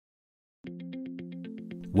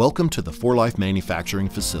Welcome to the For Life manufacturing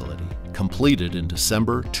facility, completed in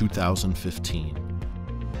December 2015.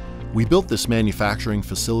 We built this manufacturing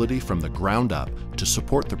facility from the ground up to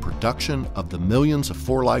support the production of the millions of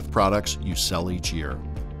For Life products you sell each year.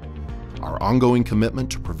 Our ongoing commitment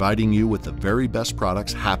to providing you with the very best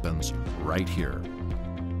products happens right here.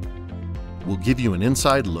 We'll give you an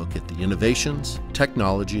inside look at the innovations,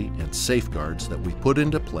 technology, and safeguards that we put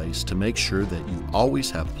into place to make sure that you always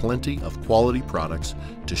have plenty of quality products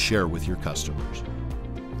to share with your customers.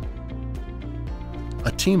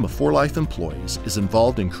 A team of For Life employees is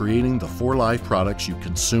involved in creating the For Life products you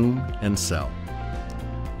consume and sell.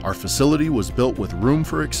 Our facility was built with room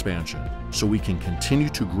for expansion so we can continue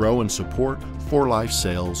to grow and support For Life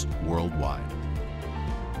sales worldwide.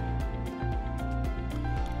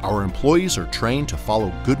 Our employees are trained to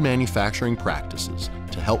follow good manufacturing practices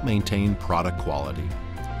to help maintain product quality.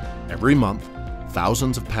 Every month,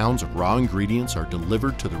 thousands of pounds of raw ingredients are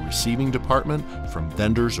delivered to the receiving department from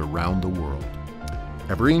vendors around the world.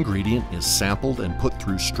 Every ingredient is sampled and put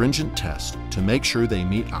through stringent tests to make sure they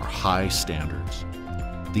meet our high standards.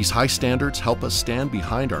 These high standards help us stand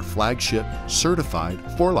behind our flagship certified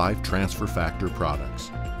For Life transfer factor products.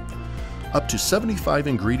 Up to 75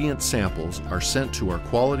 ingredient samples are sent to our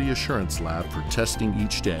quality assurance lab for testing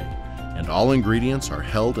each day, and all ingredients are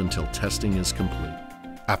held until testing is complete.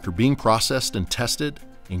 After being processed and tested,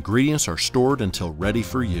 ingredients are stored until ready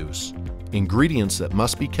for use. Ingredients that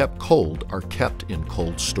must be kept cold are kept in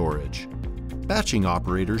cold storage. Batching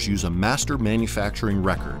operators use a master manufacturing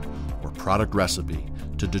record, or product recipe,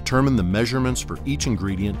 to determine the measurements for each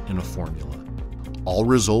ingredient in a formula. All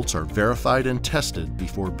results are verified and tested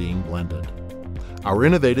before being blended. Our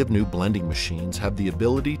innovative new blending machines have the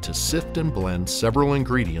ability to sift and blend several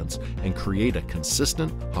ingredients and create a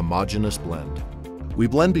consistent, homogeneous blend. We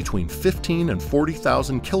blend between 15 and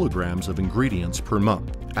 40,000 kilograms of ingredients per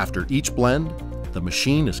month. After each blend, the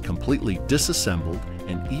machine is completely disassembled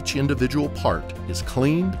and each individual part is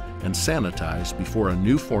cleaned and sanitized before a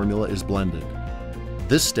new formula is blended.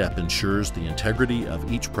 This step ensures the integrity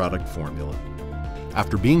of each product formula.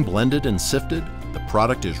 After being blended and sifted, the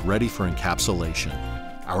product is ready for encapsulation.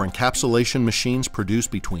 Our encapsulation machines produce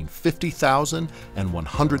between 50,000 and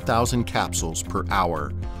 100,000 capsules per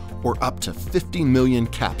hour, or up to 50 million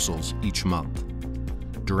capsules each month.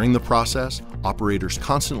 During the process, operators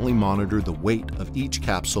constantly monitor the weight of each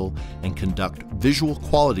capsule and conduct visual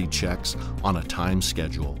quality checks on a time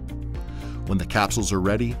schedule. When the capsules are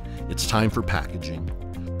ready, it's time for packaging.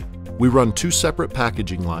 We run 2 separate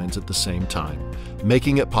packaging lines at the same time,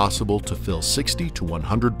 making it possible to fill 60 to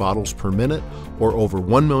 100 bottles per minute or over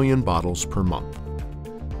 1 million bottles per month.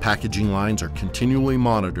 Packaging lines are continually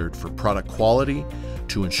monitored for product quality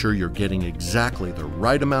to ensure you're getting exactly the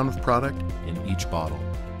right amount of product in each bottle.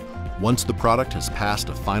 Once the product has passed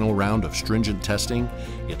a final round of stringent testing,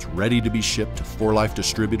 it's ready to be shipped to For Life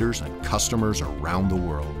distributors and customers around the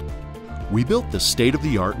world. We built this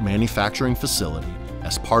state-of-the-art manufacturing facility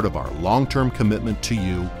as part of our long-term commitment to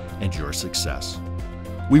you and your success.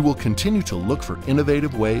 We will continue to look for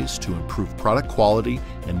innovative ways to improve product quality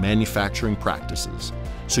and manufacturing practices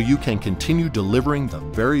so you can continue delivering the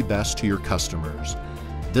very best to your customers.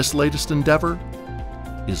 This latest endeavor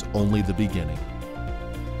is only the beginning.